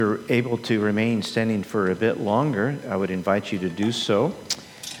You're able to remain standing for a bit longer, I would invite you to do so.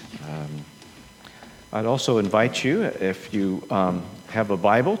 I'd also invite you, if you have a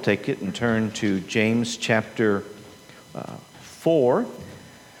Bible, take it and turn to James chapter 4.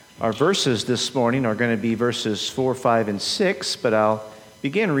 Our verses this morning are going to be verses 4, 5, and 6, but I'll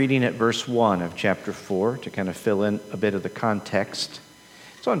begin reading at verse 1 of chapter 4 to kind of fill in a bit of the context.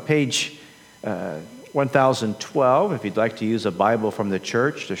 It's on page 1012. If you'd like to use a Bible from the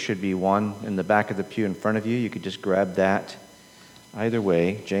church, there should be one in the back of the pew in front of you. You could just grab that. Either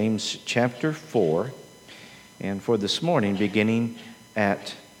way, James chapter 4, and for this morning, beginning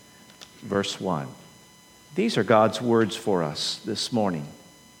at verse 1. These are God's words for us this morning.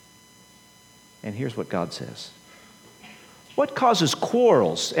 And here's what God says. What causes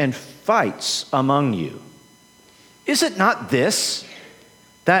quarrels and fights among you? Is it not this,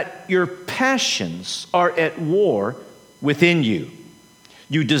 that your passions are at war within you?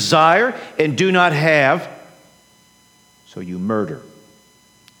 You desire and do not have, so you murder.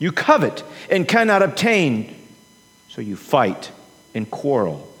 You covet and cannot obtain, so you fight and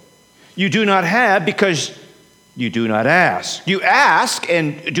quarrel. You do not have because you do not ask. You ask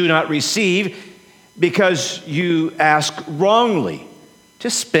and do not receive because you ask wrongly to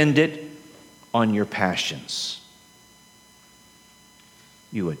spend it on your passions.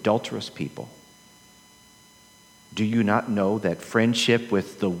 You adulterous people, do you not know that friendship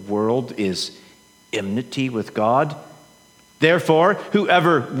with the world is enmity with God? Therefore,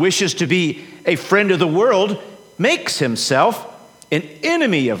 whoever wishes to be a friend of the world makes himself an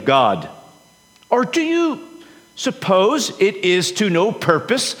enemy of God. Or do you suppose it is to no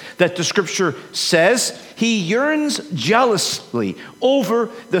purpose that the Scripture says he yearns jealously over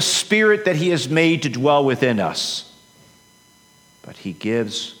the Spirit that he has made to dwell within us? But he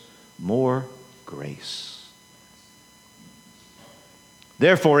gives more grace.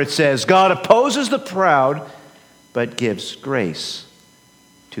 Therefore it says, God opposes the proud, but gives grace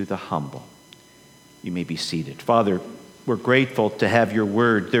to the humble. You may be seated. Father, we're grateful to have your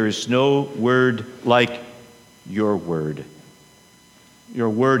word. There is no word like your word. Your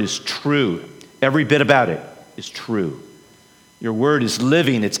word is true. Every bit about it is true. Your word is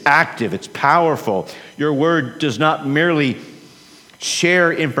living, it's active, it's powerful. Your word does not merely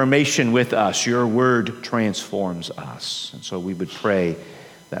share information with us. Your word transforms us. And so we would pray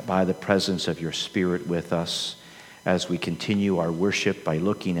that by the presence of your Spirit with us, as we continue our worship by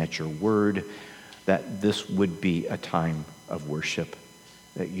looking at your word, that this would be a time of worship,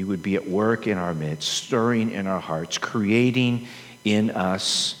 that you would be at work in our midst, stirring in our hearts, creating in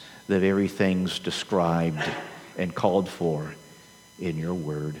us the very things described and called for in your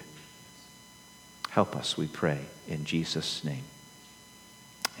word. Help us, we pray, in Jesus' name.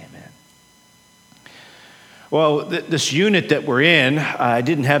 Amen. Well, this unit that we're in, I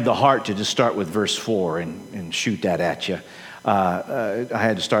didn't have the heart to just start with verse 4 and shoot that at you. I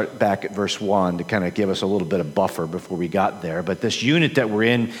had to start back at verse 1 to kind of give us a little bit of buffer before we got there. But this unit that we're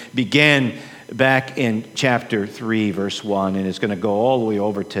in began back in chapter 3, verse 1, and it's going to go all the way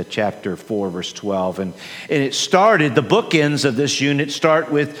over to chapter 4, verse 12. And it started, the bookends of this unit start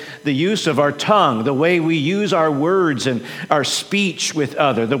with the use of our tongue, the way we use our words and our speech with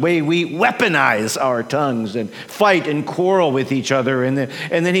others, the way we weaponize our tongues and fight and quarrel with each other. And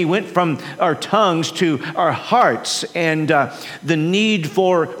then he went from our tongues to our hearts and the need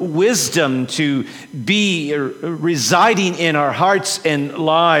for wisdom to be residing in our hearts and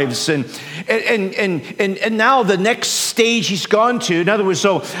lives. And now the next stage he's gone to, in other words,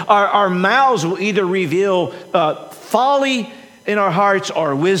 so our mouths will either reveal folly in our hearts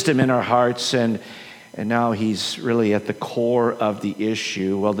or wisdom in our hearts. And now he's really at the core of the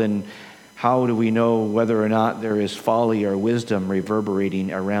issue. Well, then how do we know whether or not there is folly or wisdom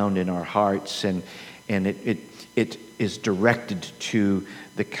reverberating around in our hearts? And it is directed to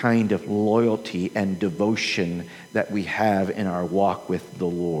the kind of loyalty and devotion that we have in our walk with the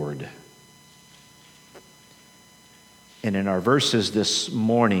Lord. And in our verses this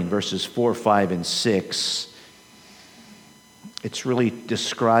morning, verses 4, 5, and 6, it's really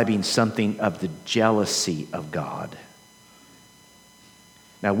describing something of the jealousy of God.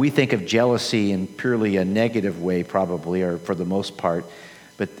 Now, we think of jealousy in purely a negative way, probably, or for the most part,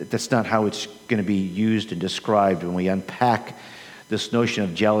 but that's not how it's going to be used and described. When we unpack this notion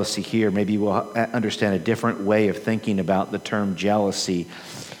of jealousy here, maybe we'll understand a different way of thinking about the term jealousy.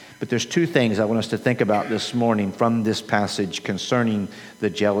 But there's two things I want us to think about this morning from this passage concerning the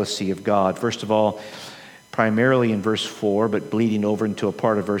jealousy of God. First of all, primarily in verse 4, but bleeding over into a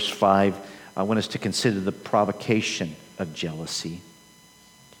part of verse 5, I want us to consider the provocation of jealousy.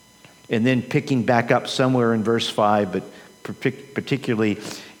 And then picking back up somewhere in verse 5, but particularly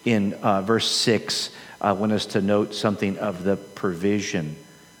in verse 6, I want us to note something of the provision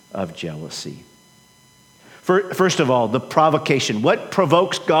of jealousy. First of all, the provocation. What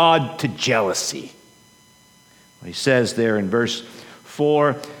provokes God to jealousy? Well, he says there in verse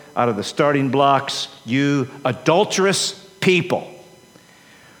 4, out of the starting blocks, you adulterous people.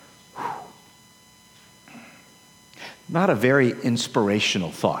 Not a very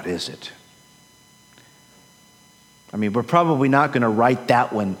inspirational thought, is it? I mean, we're probably not going to write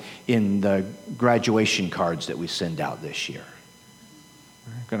that one in the graduation cards that we send out this year.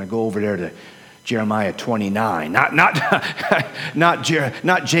 We're going to go over there to Jeremiah 29, not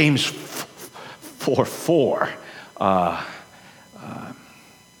James 4:4.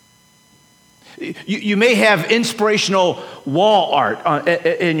 You may have inspirational wall art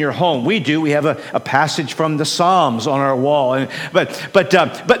in your home. We do. We have a passage from the Psalms on our wall. But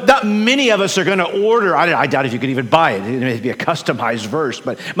not many of us are going to order. I doubt if you could even buy it. It may be a customized verse.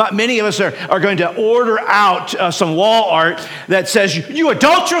 But not many of us are going to order out some wall art that says, "You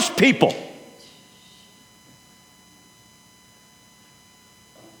adulterous people."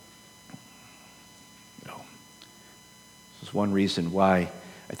 No. This is one reason why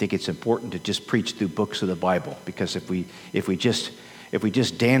I think it's important to just preach through books of the Bible, because if we just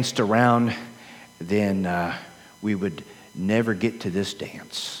danced around, then we would never get to this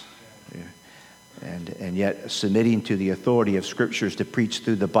dance. And yet, submitting to the authority of Scriptures to preach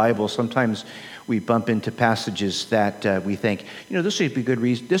through the Bible, sometimes we bump into passages that we think, this would be good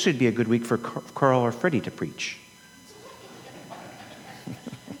reason. This would be a good week for Carl or Freddie to preach.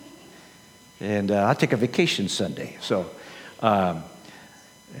 And I'll take a vacation Sunday. So.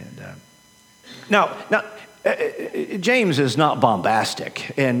 Now, James is not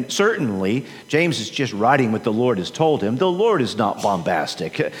bombastic, and certainly James is just writing what the Lord has told him. The Lord is not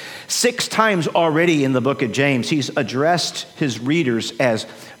bombastic. 6 times already in the book of James, he's addressed his readers as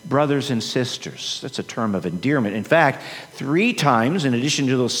brothers and sisters. That's a term of endearment. In fact, 3 times, in addition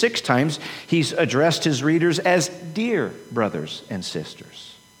to those 6 times, he's addressed his readers as dear brothers and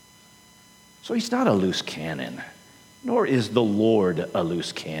sisters. So he's not a loose cannon. Nor is the Lord a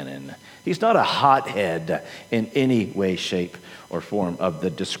loose cannon. He's not a hothead in any way, shape, or form of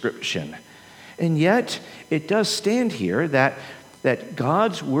the description. And yet, it does stand here that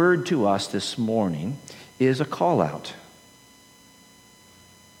God's word to us this morning is a call out.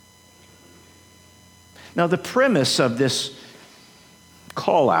 Now, the premise of this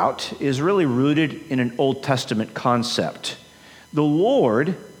call out is really rooted in an Old Testament concept. The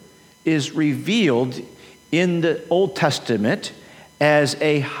Lord is revealed in the Old Testament as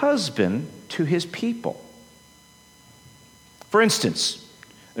a husband to his people. For instance,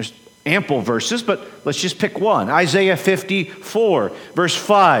 there's ample verses, but let's just pick one. Isaiah 54, verse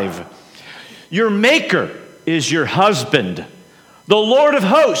 5. Your Maker is your husband. The Lord of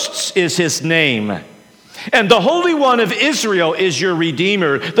hosts is his name. And the Holy One of Israel is your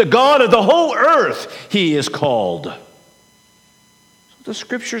Redeemer. The God of the whole earth, he is called. So the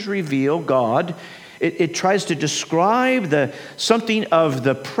Scriptures reveal God. It tries to describe something of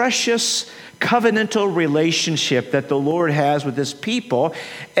the precious covenantal relationship that the Lord has with his people,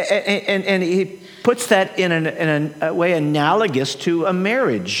 and he puts that in a way analogous to a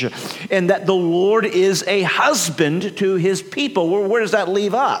marriage, and that the Lord is a husband to his people. Where does that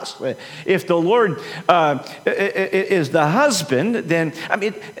leave us? If the Lord is the husband, then,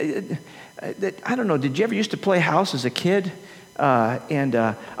 I don't know, did you ever used to play house as a kid?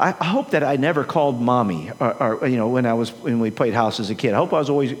 I hope that I never called mommy, or when we played house as a kid. I hope I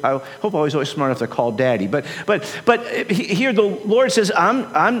was always smart enough to call daddy. But here the Lord says,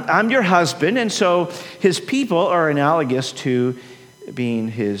 I'm your husband, and so his people are analogous to being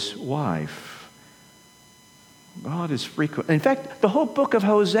his wife. God is frequent. In fact, the whole book of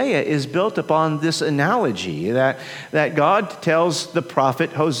Hosea is built upon this analogy that God tells the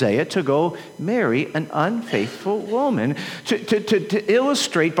prophet Hosea to go marry an unfaithful woman to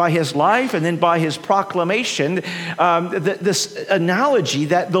illustrate by his life and then by his proclamation this analogy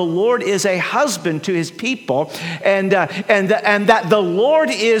that the Lord is a husband to his people and that the Lord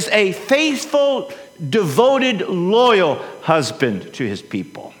is a faithful, devoted, loyal husband to his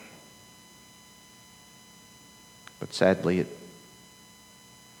people. But sadly, it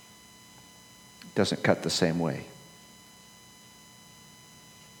doesn't cut the same way.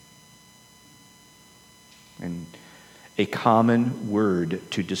 And a common word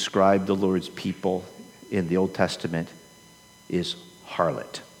to describe the Lord's people in the Old Testament is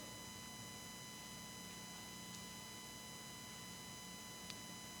harlot.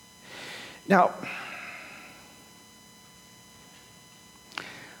 Now,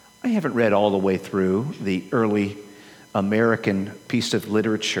 I haven't read all the way through the early American piece of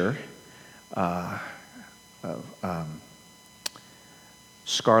literature,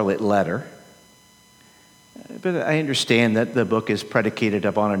 Scarlet Letter. But I understand that the book is predicated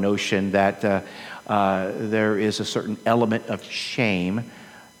upon a notion that there is a certain element of shame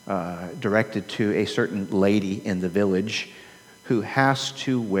directed to a certain lady in the village who has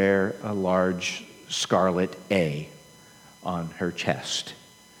to wear a large scarlet A on her chest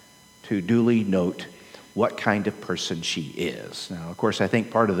to duly note what kind of person she is. Now, of course, I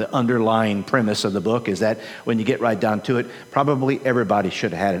think part of the underlying premise of the book is that when you get right down to it, probably everybody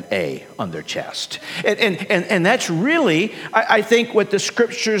should have had an A on their chest. And that's really, I think, what the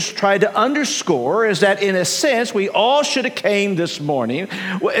scriptures try to underscore is that, in a sense, we all should have came this morning.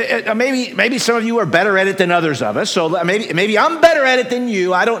 Maybe some of you are better at it than others of us, so maybe I'm better at it than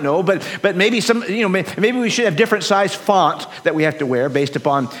you, I don't know, but maybe maybe we should have different size font that we have to wear based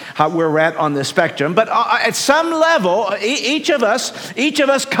upon where we're at on the spectrum. But at some level, each of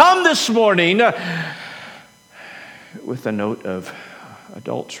us come this morning with a note of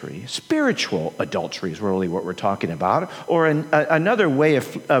adultery. Spiritual adultery is really what we're talking about. Or another way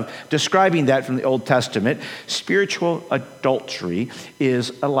of describing that from the Old Testament, spiritual adultery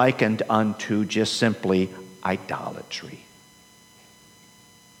is likened unto just simply idolatry.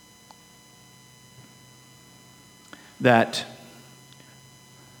 That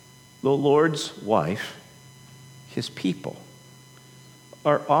the Lord's wife, his people,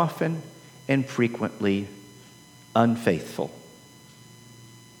 are often and frequently unfaithful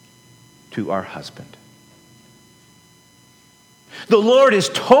to our husband. The Lord is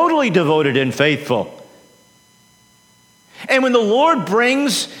totally devoted and faithful. And when the Lord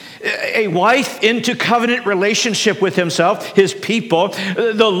brings a wife into covenant relationship with himself, his people,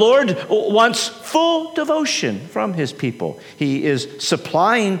 the Lord wants full devotion from his people. He is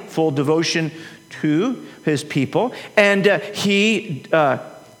supplying full devotion to his people, and he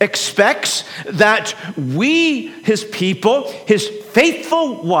expects that we, his people, his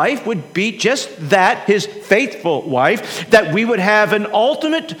faithful wife, would be just that, his faithful wife, that we would have an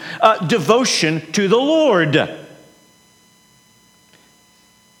ultimate devotion to the Lord.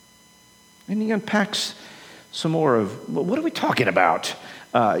 And he unpacks some more of, what are we talking about?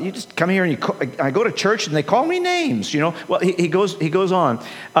 You just come here and I go to church and they call me names, Well, he goes on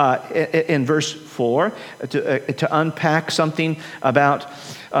in verse 4 to unpack something about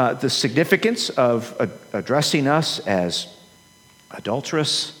the significance of addressing us as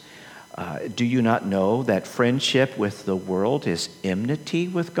adulterous. Do you not know that friendship with the world is enmity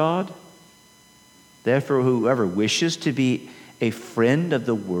with God? Therefore, whoever wishes to be a friend of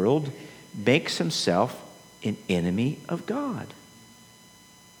the world makes himself an enemy of God.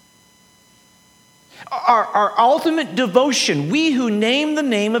 Our ultimate devotion, we who name the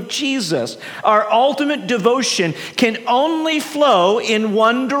name of Jesus, our ultimate devotion can only flow in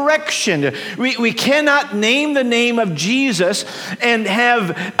one direction. We cannot name the name of Jesus and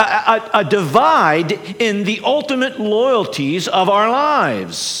have a divide in the ultimate loyalties of our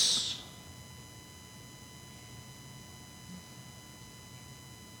lives.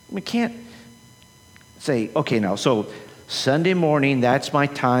 We can't say, okay, now, so Sunday morning, that's my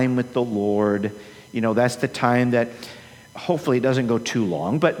time with the Lord. That's the time that hopefully it doesn't go too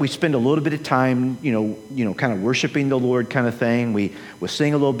long, but we spend a little bit of time, kind of worshiping the Lord kind of thing. We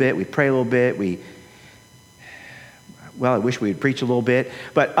sing a little bit, we pray a little bit, I wish we would preach a little bit,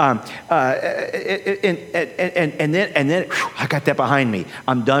 but and then I got that behind me.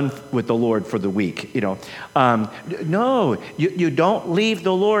 I'm done with the Lord for the week. No, you don't leave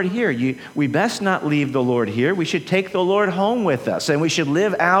the Lord here. We best not leave the Lord here. We should take the Lord home with us, and we should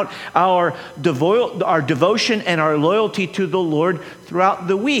live out our devotion and our loyalty to the Lord throughout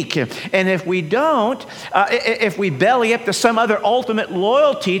the week. And if we don't, if we belly up to some other ultimate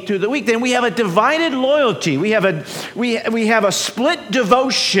loyalty to the week, then we have a divided loyalty. We have a split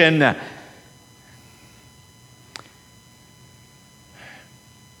devotion.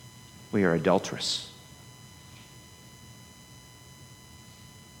 We are adulterous.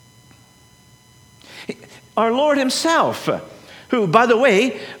 Our Lord himself, who, by the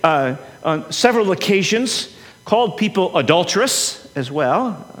way, on several occasions called people adulterous as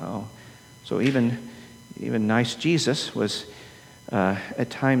well. So even nice Jesus was at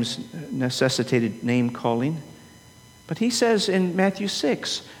times necessitated name calling. But he says in Matthew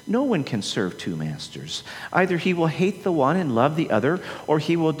 6, no one can serve two masters. Either he will hate the one and love the other, or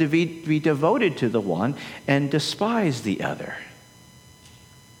he will be devoted to the one and despise the other.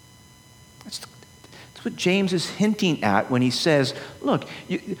 That's what James is hinting at when he says, look,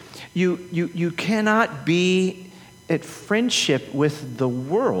 you cannot be at friendship with the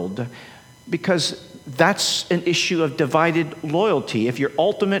world, because that's an issue of divided loyalty. If your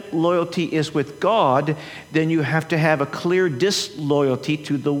ultimate loyalty is with God, then you have to have a clear disloyalty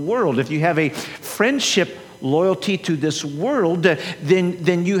to the world. If you have a friendship loyalty to this world,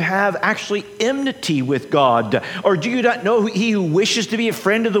 then you have actually enmity with God. Or do you not know he who wishes to be a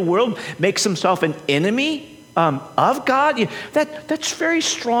friend of the world makes himself an enemy of God? That's very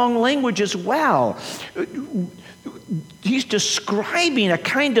strong language as well. He's describing a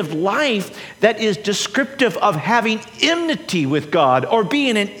kind of life that is descriptive of having enmity with God or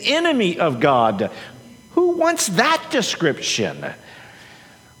being an enemy of God. Who wants that description?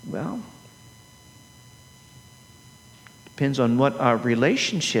 Well, depends on what our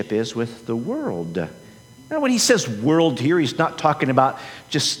relationship is with the world. Now, when he says world here, he's not talking about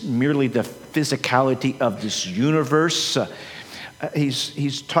just merely the physicality of this universe.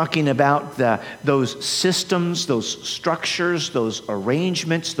 He's talking about those systems, those structures, those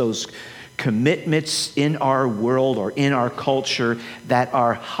arrangements, those commitments in our world or in our culture that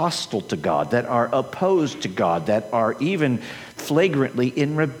are hostile to God, that are opposed to God, that are even flagrantly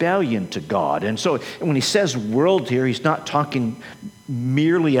in rebellion to God. And so when he says world here, he's not talking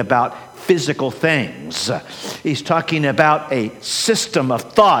merely about physical things. He's talking about a system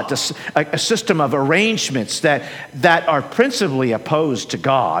of thought, a system of arrangements that are principally opposed to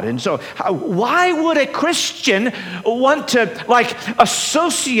God. And so why would a Christian want to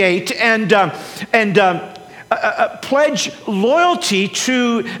associate and pledge loyalty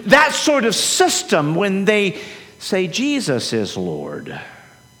to that sort of system when they say Jesus is Lord?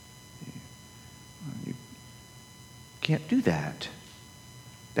 You can't do that.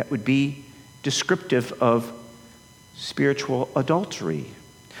 That would be descriptive of spiritual adultery.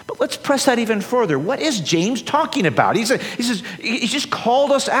 But let's press that even further. What is James talking about? He says he's just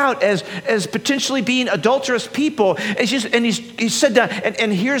called us out as potentially being adulterous people. He said that,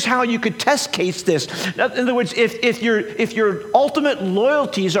 and here's how you could test case this. In other words, if your ultimate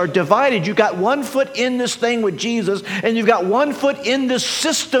loyalties are divided, you've got one foot in this thing with Jesus, and you've got one foot in this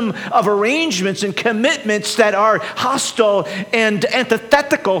system of arrangements and commitments that are hostile and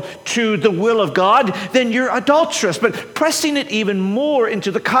antithetical to the will of God, then you're adulterous. But pressing it even more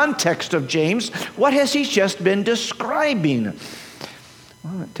into the context of James, what has he just been describing?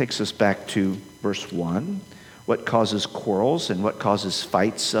 Well, it takes us back to verse 1. What causes quarrels and what causes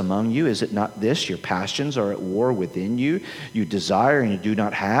fights among you? Is it not this? Your passions are at war within you. You desire and you do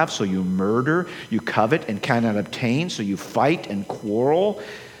not have, so you murder. You covet and cannot obtain, so you fight and quarrel.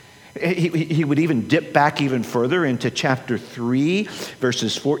 He would even dip back even further into chapter 3,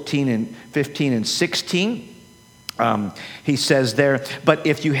 verses 14 and 15 and 16. He says there, but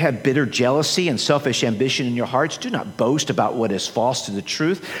if you have bitter jealousy and selfish ambition in your hearts, do not boast about what is false to the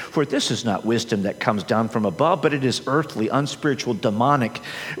truth, for this is not wisdom that comes down from above, but it is earthly, unspiritual, demonic.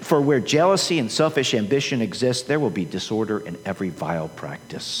 For where jealousy and selfish ambition exist, there will be disorder in every vile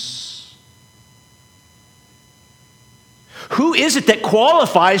practice. Who is it that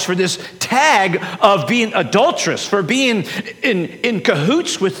qualifies for this tag of being adulterous, for being in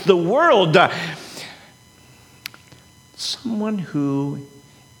cahoots with the world? Someone who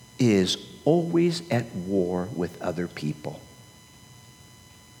is always at war with other people.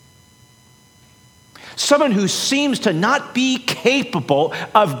 Someone who seems to not be capable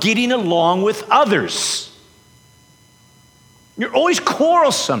of getting along with others. You're always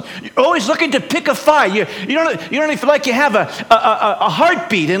quarrelsome. You're always looking to pick a fight. You don't even feel like you have a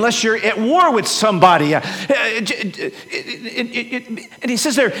heartbeat unless you're at war with somebody. And he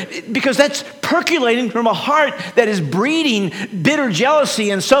says there, because that's percolating from a heart that is breeding bitter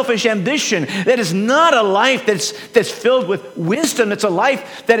jealousy and selfish ambition. That is not a life that's filled with wisdom. It's a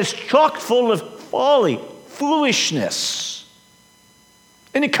life that is chock full of folly, foolishness.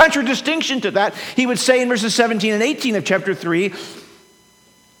 And in contradistinction to that, he would say in verses 17 and 18 of chapter 3,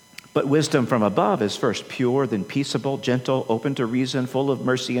 but wisdom from above is first pure, then peaceable, gentle, open to reason, full of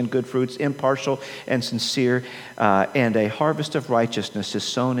mercy and good fruits, impartial and sincere, and a harvest of righteousness is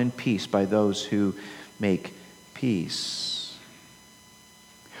sown in peace by those who make peace.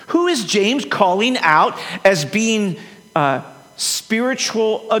 Who is James calling out as being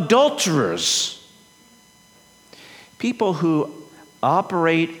spiritual adulterers? People who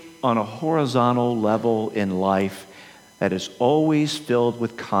operate on a horizontal level in life that is always filled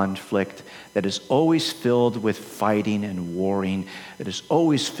with conflict, that is always filled with fighting and warring, that is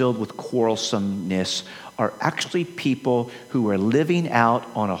always filled with quarrelsomeness, are actually people who are living out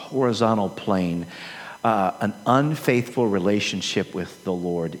on a horizontal plane, an unfaithful relationship with the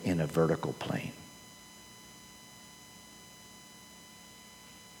Lord in a vertical plane.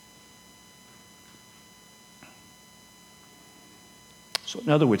 So in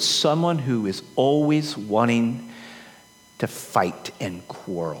other words, someone who is always wanting to fight and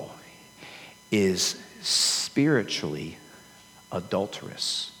quarrel is spiritually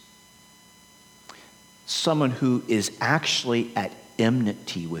adulterous. Someone who is actually at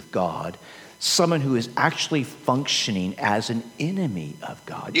enmity with God, someone who is actually functioning as an enemy of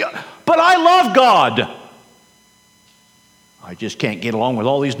God. Yeah, but I love God. I just can't get along with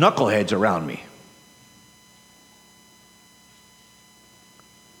all these knuckleheads around me.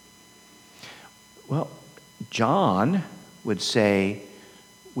 Well, John would say,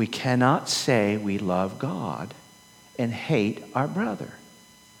 we cannot say we love God and hate our brother.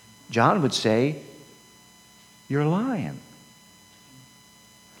 John would say, you're lying.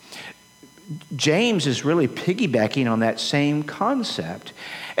 James is really piggybacking on that same concept.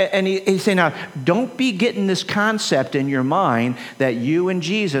 And he's saying, now, don't be getting this concept in your mind that you and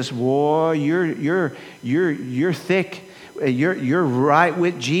Jesus, boy, you're thick. You're right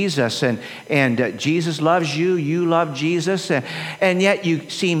with Jesus, and Jesus loves you, you love Jesus, and yet you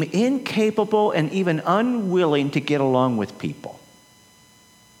seem incapable and even unwilling to get along with people.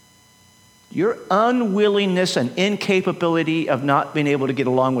 Your unwillingness and incapability of not being able to get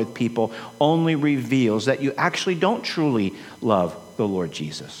along with people only reveals that you actually don't truly love the Lord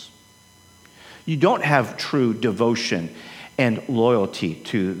Jesus. You don't have true devotion and loyalty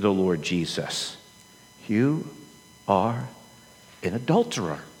to the Lord Jesus. You are an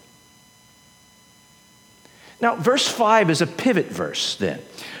adulterer. Now, verse 5 is a pivot verse then.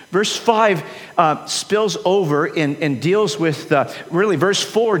 Verse 5 spills over and deals with, really, verse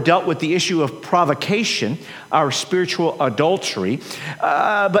 4 dealt with the issue of provocation, our spiritual adultery.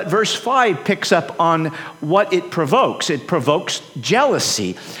 But verse 5 picks up on what it provokes. It provokes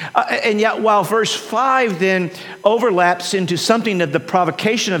jealousy. And yet, while verse 5 then overlaps into something of the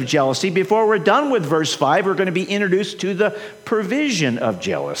provocation of jealousy, before we're done with verse 5, we're going to be introduced to the provision of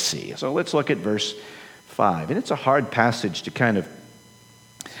jealousy. So let's look at verse 5. And it's a hard passage to kind of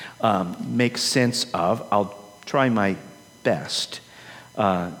make sense of. I'll try my best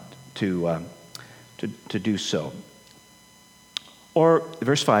to do so. Or,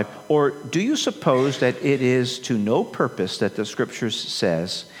 verse 5, or do you suppose that it is to no purpose that the Scriptures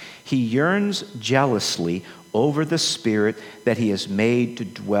says, he yearns jealously over the Spirit that he has made to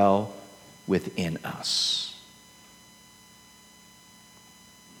dwell within us?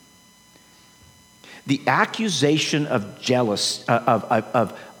 The accusation of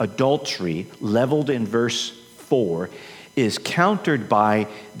of adultery leveled in verse 4 is countered by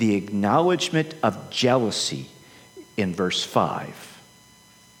the acknowledgement of jealousy in verse 5.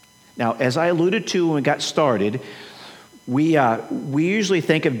 Now, as I alluded to when we got started, we usually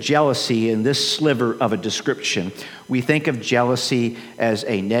think of jealousy in this sliver of a description. We think of jealousy as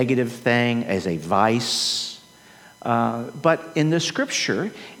a negative thing, as a vice. But in the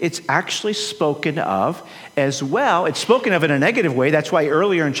Scripture, it's actually spoken of as well. It's spoken of in a negative way. That's why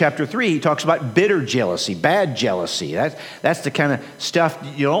earlier in chapter 3, he talks about bitter jealousy, bad jealousy. That's the kind of stuff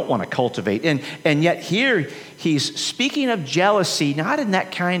you don't want to cultivate. And yet here, he's speaking of jealousy, not in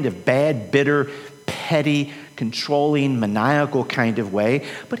that kind of bad, bitter, petty, controlling, maniacal kind of way,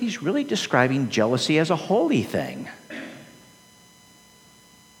 but he's really describing jealousy as a holy thing.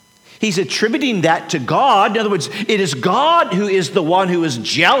 He's attributing that to God. In other words, it is God who is the one who is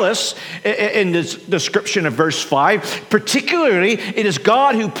jealous in this description of verse 5. Particularly, it is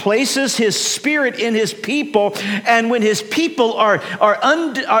God who places his Spirit in his people. And when his people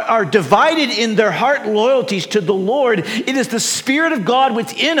are divided in their heart loyalties to the Lord, it is the Spirit of God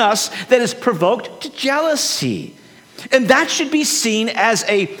within us that is provoked to jealousy. And that should be seen as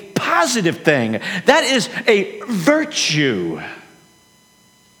a positive thing. That is a virtue.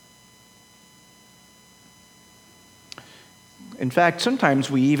 In fact, sometimes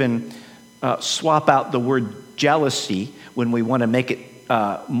we even swap out the word jealousy when we want to make it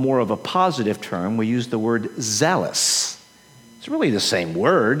more of a positive term. We use the word zealous. It's really the same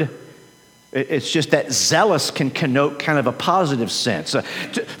word. It's just that zealous can connote kind of a positive sense.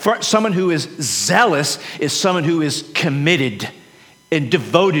 For someone who is zealous is someone who is committed and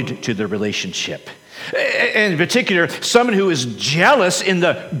devoted to the relationship. In particular, someone who is jealous in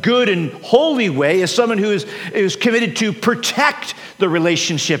the good and holy way is someone who is committed to protect the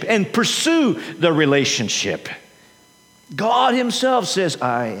relationship and pursue the relationship. God himself says,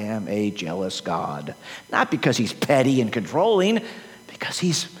 I am a jealous God. Not because he's petty and controlling, because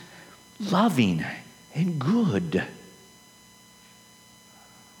he's loving and good.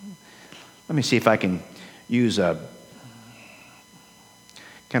 Let me see if I can use a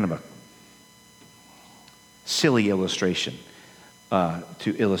kind of a silly illustration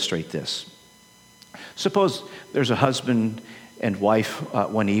to illustrate this. Suppose there's a husband and wife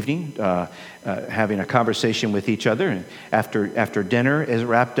one evening, having a conversation with each other. And after dinner is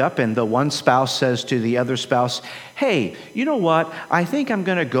wrapped up, and the one spouse says to the other spouse, "Hey, you know what? I think I'm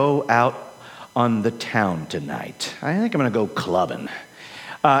going to go out on the town tonight. I think I'm going to go clubbing.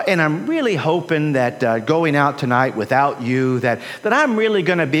 And I'm really hoping that going out tonight without you, that I'm really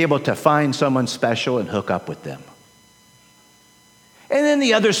going to be able to find someone special and hook up with them." And then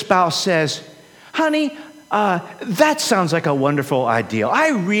the other spouse says, "Honey, that sounds like a wonderful idea.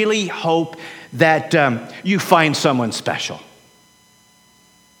 I really hope that you find someone special."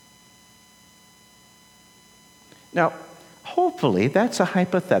 Now, hopefully, that's a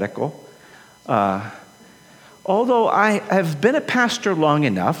hypothetical. Although I have been a pastor long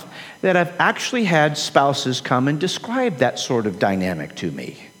enough that I've actually had spouses come and describe that sort of dynamic to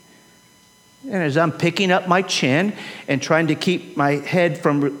me. And as I'm picking up my chin and trying to keep my head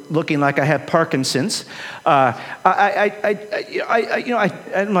from looking like I have Parkinson's, I'm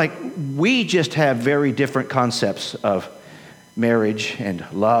like, we just have very different concepts of marriage and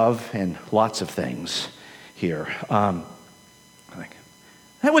love and lots of things here. That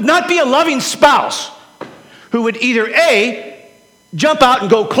would not be a loving spouse who would either A, jump out and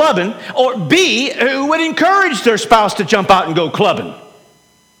go clubbing, or B, who would encourage their spouse to jump out and go clubbing.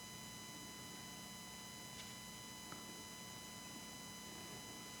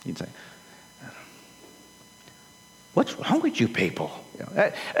 You'd say, "What's wrong with you people?"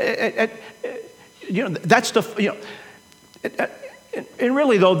 That's the, and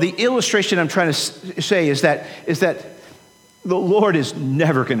really though, the illustration I'm trying to say is that the Lord is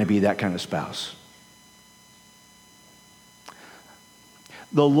never going to be that kind of spouse.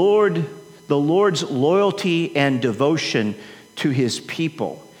 The Lord's loyalty and devotion to his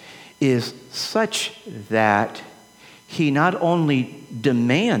people is such that he not only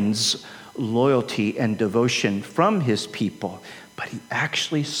demands loyalty and devotion from his people, but he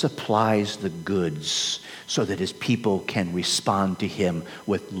actually supplies the goods so that his people can respond to him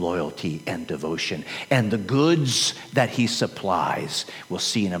with loyalty and devotion. And the goods that he supplies, we'll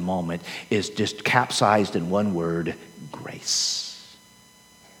see in a moment, is just capsized in one word: grace.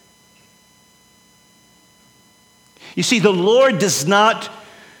 You see, the Lord does not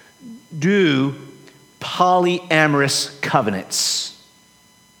do polyamorous covenants.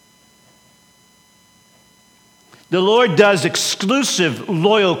 The Lord does exclusive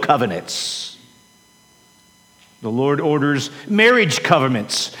loyal covenants. The Lord orders marriage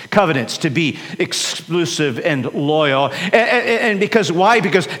covenants to be exclusive and loyal. And because why?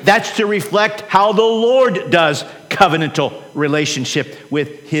 Because that's to reflect how the Lord does covenantal relationship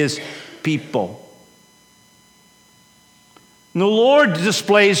with his people. And the Lord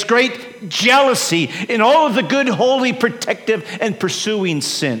displays great jealousy in all of the good, holy, protective, and pursuing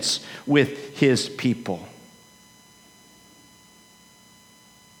sense with his people.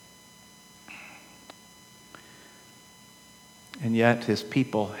 And yet his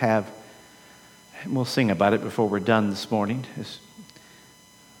people have, and we'll sing about it before we're done this morning, his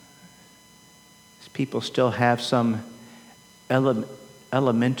people still have some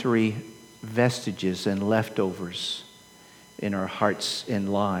elementary vestiges and leftovers in our hearts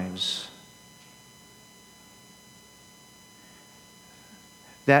and lives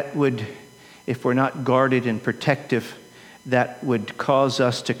that would, if we're not guarded and protective, that would cause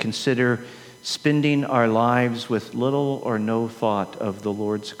us to consider spending our lives with little or no thought of the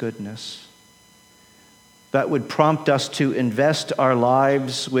Lord's goodness. That would prompt us to invest our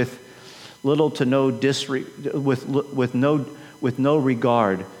lives with little to no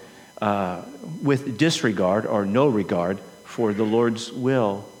with disregard or no regard for the Lord's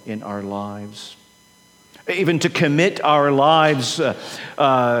will in our lives. Even to commit our lives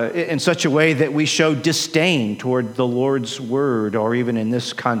in such a way that we show disdain toward the Lord's word, or even in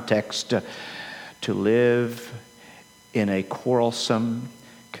this context, to live in a quarrelsome,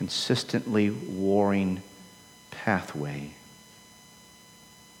 consistently warring pathway.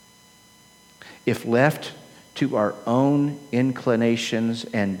 If left to our own inclinations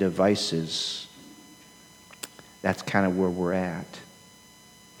and devices, that's kind of where we're at.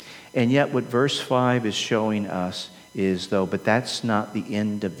 And yet what verse 5 is showing us is, though, but that's not the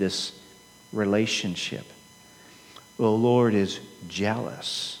end of this relationship. The Lord is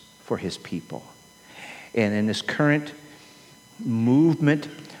jealous for his people. And in this current movement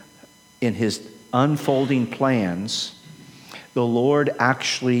in his unfolding plans, The Lord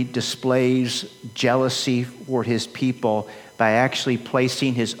actually displays jealousy for his people by actually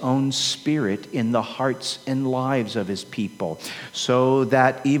placing his own Spirit in the hearts and lives of his people, so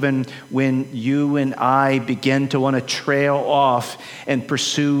that even when you and I begin to want to trail off and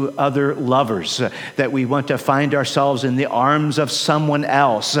pursue other lovers, that we want to find ourselves in the arms of someone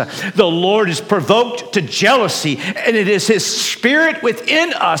else, the Lord is provoked to jealousy, and it is his Spirit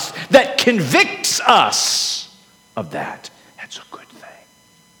within us that convicts us of that. That's a good thing.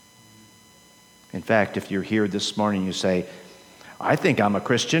 In fact, if you're here this morning, you say, I think I'm a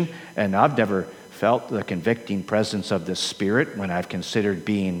Christian, and I've never felt the convicting presence of the Spirit when I've considered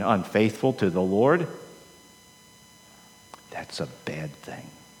being unfaithful to the Lord. That's a bad thing.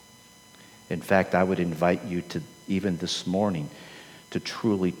 In fact, I would invite you to, even this morning, to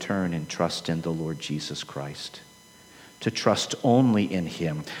truly turn and trust in the Lord Jesus Christ. To trust only in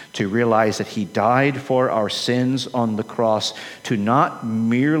him, to realize that he died for our sins on the cross, to not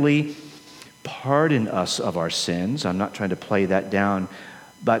merely pardon us of our sins, I'm not trying to play that down,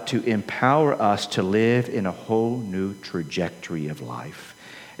 but to empower us to live in a whole new trajectory of life.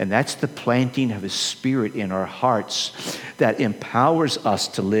 And that's the planting of his Spirit in our hearts that empowers us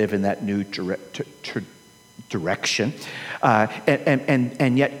to live in that new direction,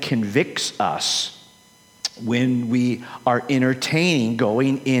 and yet convicts us when we are entertaining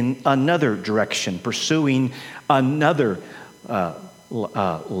going in another direction, pursuing another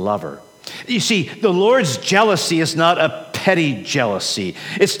lover. You see, the Lord's jealousy is not a petty jealousy.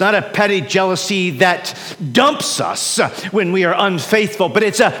 It's not a petty jealousy that dumps us when we are unfaithful, but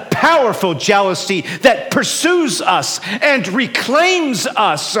it's a powerful jealousy that pursues us and reclaims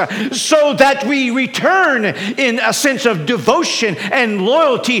us so that we return in a sense of devotion and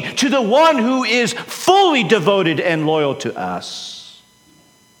loyalty to the one who is fully devoted and loyal to us.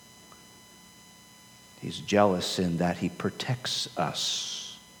 He's jealous in that he protects us.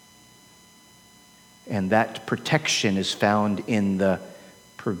 And that protection is found in the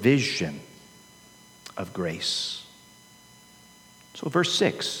provision of grace. So verse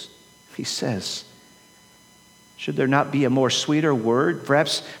 6, he says, should there not be a more sweeter word?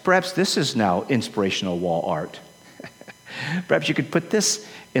 Perhaps this is now inspirational wall art. Perhaps you could put this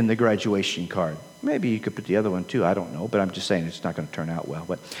in the graduation card. Maybe you could put the other one too, I don't know, but I'm just saying it's not going to turn out well.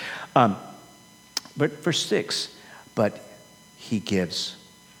 But verse 6, but he gives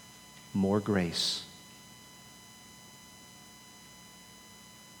more grace.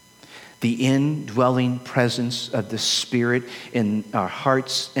 The indwelling presence of the Spirit in our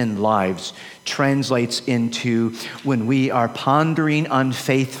hearts and lives translates into when we are pondering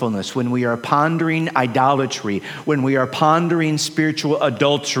unfaithfulness, when we are pondering idolatry, when we are pondering spiritual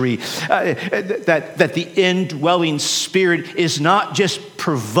adultery, that the indwelling Spirit is not just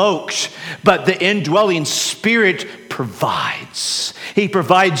provoked, but the indwelling Spirit provides. He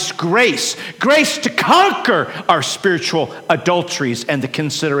provides grace to conquer our spiritual adulteries and the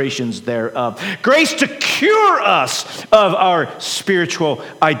considerations thereof. Grace to cure us of our spiritual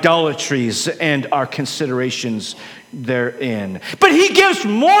idolatries and our considerations therein. But he gives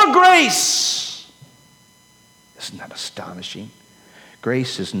more grace. Isn't that astonishing?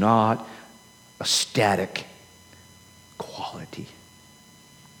 Grace is not a static quality.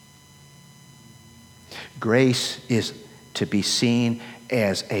 Grace is to be seen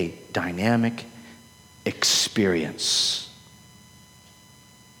as a dynamic experience.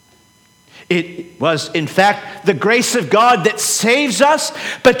 It was, in fact, the grace of God that saves us,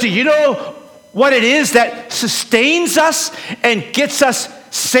 but do you know what it is that sustains us and gets us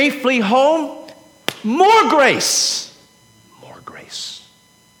safely home? More grace. More grace.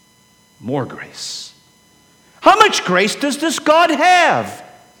 More grace. How much grace does this God have?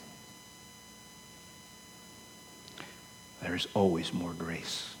 There's always more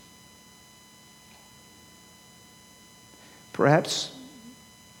grace. Perhaps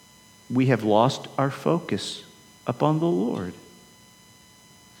we have lost our focus upon the Lord.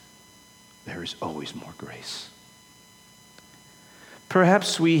 There is always more grace.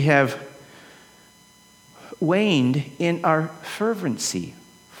 Perhaps we have waned in our fervency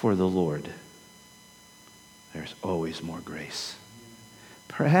for the Lord. There's always more grace.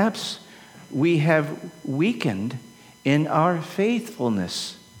 Perhaps we have weakened in our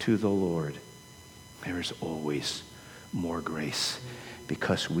faithfulness to the Lord. There is always more grace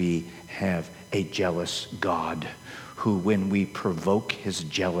because we have a jealous God who, when we provoke his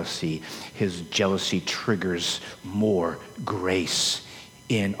jealousy triggers more grace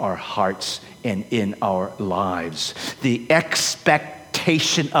in our hearts and in our lives. The expectation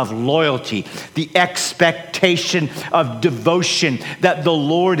expectation of loyalty, the expectation of devotion that the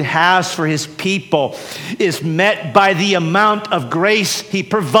Lord has for his people is met by the amount of grace he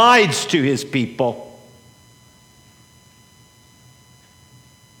provides to his people.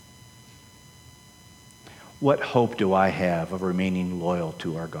 What hope do I have of remaining loyal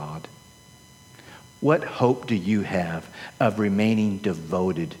to our God? What hope do you have of remaining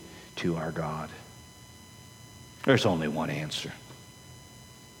devoted to our God? There's only one answer.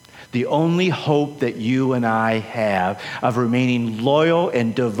 The only hope that you and I have of remaining loyal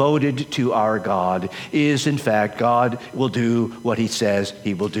and devoted to our God is, in fact, God will do what he says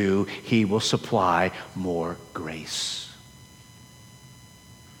he will do. He will supply more grace.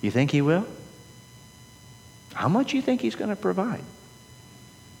 You think he will? How much do you think he's going to provide?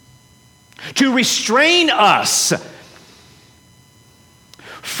 To restrain us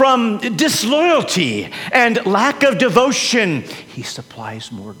from disloyalty and lack of devotion, he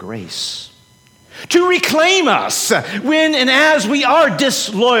supplies more grace. To reclaim us when and as we are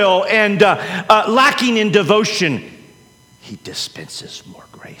disloyal and lacking in devotion, he dispenses more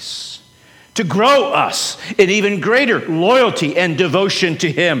grace. To grow us in even greater loyalty and devotion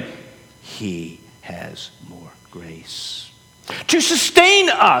to him, he has more grace. To sustain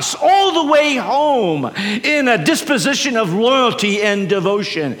us all the way home in a disposition of loyalty and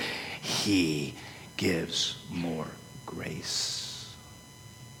devotion, he gives more grace.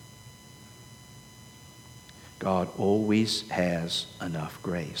 God always has enough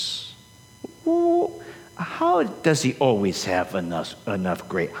grace. How does he always have enough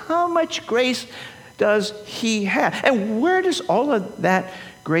grace? How much grace does he have? And where does all of that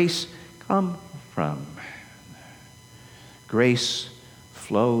grace come from? Grace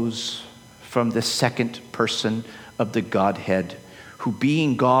flows from the second person of the Godhead, who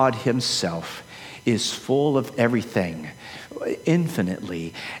being God himself is full of everything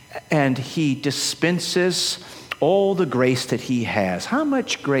infinitely, and he dispenses all the grace that he has. How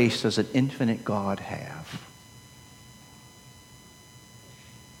much grace does an infinite God have?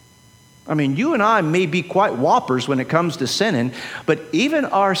 I mean, you and I may be quite whoppers when it comes to sinning, but even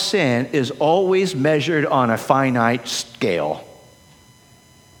our sin is always measured on a finite scale.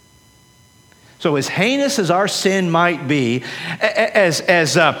 So as heinous as our sin might be, as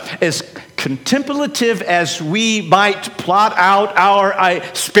contemplative as we might plot out our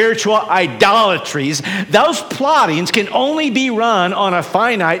spiritual idolatries, those plottings can only be run on a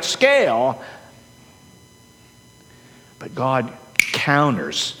finite scale. But God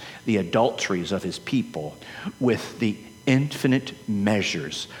counters the adulteries of his people with the infinite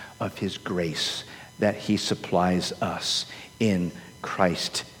measures of his grace that he supplies us in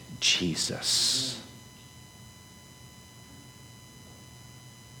Christ Jesus.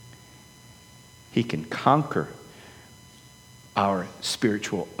 He can conquer our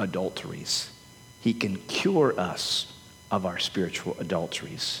spiritual adulteries. He can cure us of our spiritual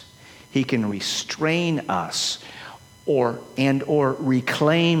adulteries. He can restrain us or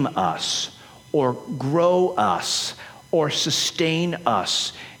reclaim us, or grow us, or sustain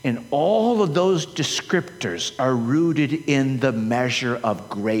us. And all of those descriptors are rooted in the measure of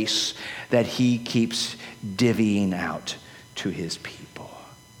grace that he keeps divvying out to his people.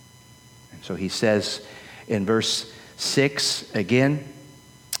 And so he says in verse 6 again,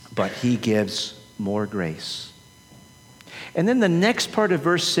 but he gives more grace. And then the next part of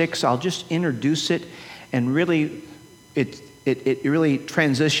verse 6, I'll just introduce it, and really it really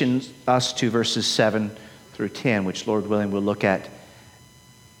transitions us to verses 7 through 10, which Lord willing we'll look at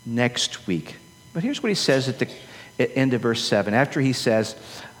next week. But here's what he says at the end of verse 7. After he says,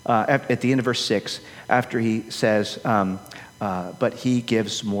 at the end of verse 6, after he says, but he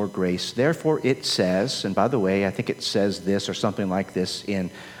gives more grace. Therefore it says, and by the way, I think it says this or something like this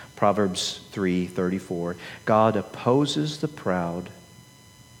in Proverbs 3:34, God opposes the proud,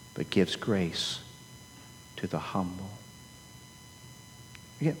 but gives grace to the humble.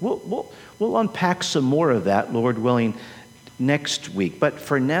 Again, we'll unpack some more of that, Lord willing, next week. But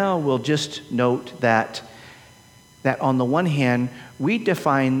for now, we'll just note that on the one hand, we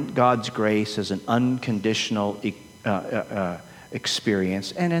define God's grace as an unconditional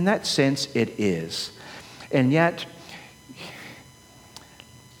experience, and in that sense, it is. And yet,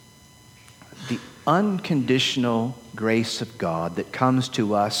 the unconditional grace of God that comes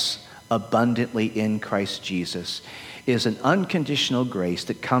to us abundantly in Christ Jesus is an unconditional grace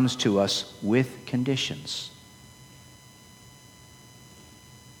that comes to us with conditions.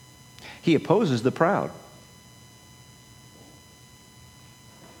 He opposes the proud.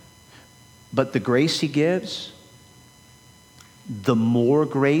 But the grace he gives, the more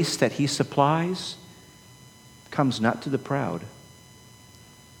grace that he supplies, comes not to the proud,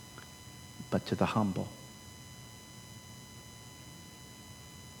 but to the humble.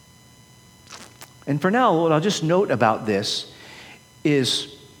 And for now, what I'll just note about this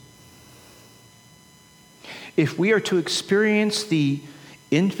is if we are to experience the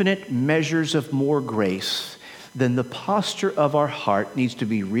infinite measures of more grace, then the posture of our heart needs to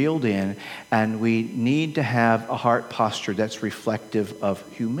be reeled in, and we need to have a heart posture that's reflective of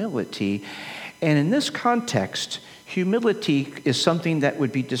humility. And in this context, humility is something that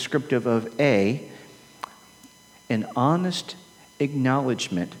would be descriptive of an honest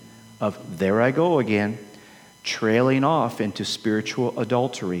acknowledgement of, there I go again, trailing off into spiritual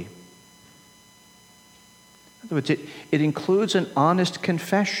adultery. In other words, it includes an honest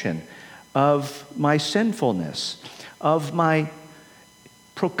confession of my sinfulness, of my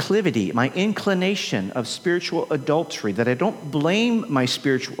proclivity, my inclination of spiritual adultery, that I don't blame my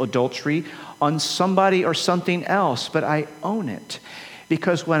spiritual adultery on somebody or something else, but I own it.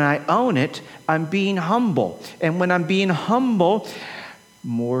 Because when I own it, I'm being humble. And when I'm being humble,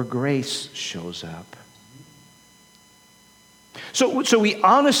 more grace shows up. So we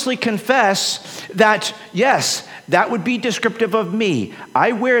honestly confess that, yes, that would be descriptive of me.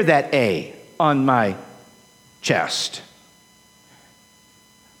 I wear that A on my chest.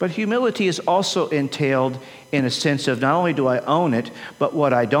 But humility is also entailed in a sense of not only do I own it, but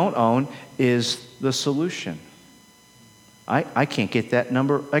what I don't own is the solution. I can't get that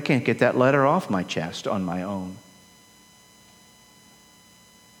number, I can't get that letter off my chest on my own.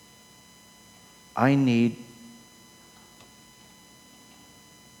 I need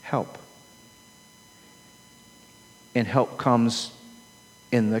help. And help comes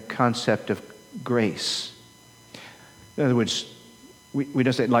in the concept of grace. In other words, we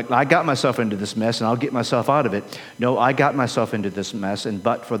don't say, like, I got myself into this mess and I'll get myself out of it. No, I got myself into this mess, and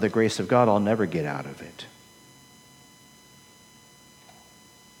but for the grace of God, I'll never get out of it.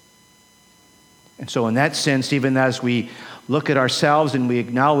 And so in that sense, even as we look at ourselves and we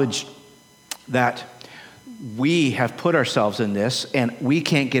acknowledge that we have put ourselves in this and we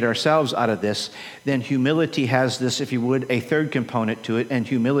can't get ourselves out of this, then humility has this, if you would, a third component to it, and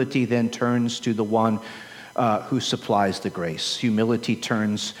humility then turns to the one who supplies the grace. Humility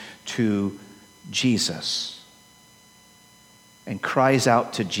turns to Jesus and cries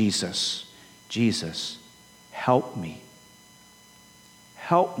out to Jesus, Jesus, help me.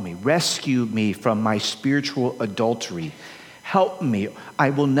 Help me, rescue me from my spiritual adultery. Help me.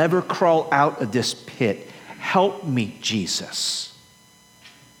 I will never crawl out of this pit. Help me, Jesus.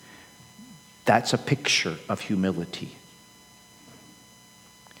 That's a picture of humility.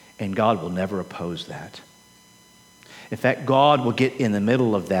 And God will never oppose that. In fact, God will get in the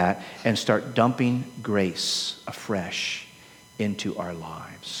middle of that and start dumping grace afresh into our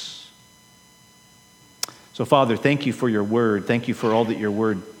lives. So, Father, thank you for your word. Thank you for all that your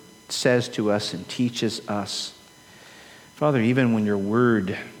word says to us and teaches us. Father, even when your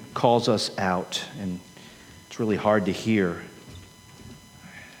word calls us out, and it's really hard to hear,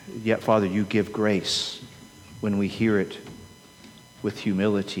 yet, Father, you give grace when we hear it with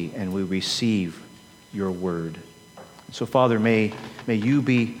humility and we receive your word. So, Father, may you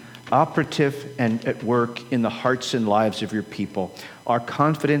be operative and at work in the hearts and lives of your people. Our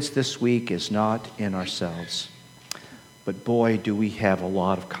confidence this week is not in ourselves, but boy, do we have a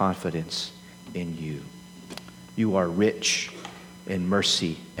lot of confidence in you. You are rich in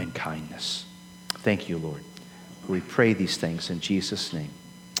mercy and kindness. Thank you, Lord. We pray these things in Jesus' name.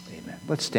 Amen. Let's stand.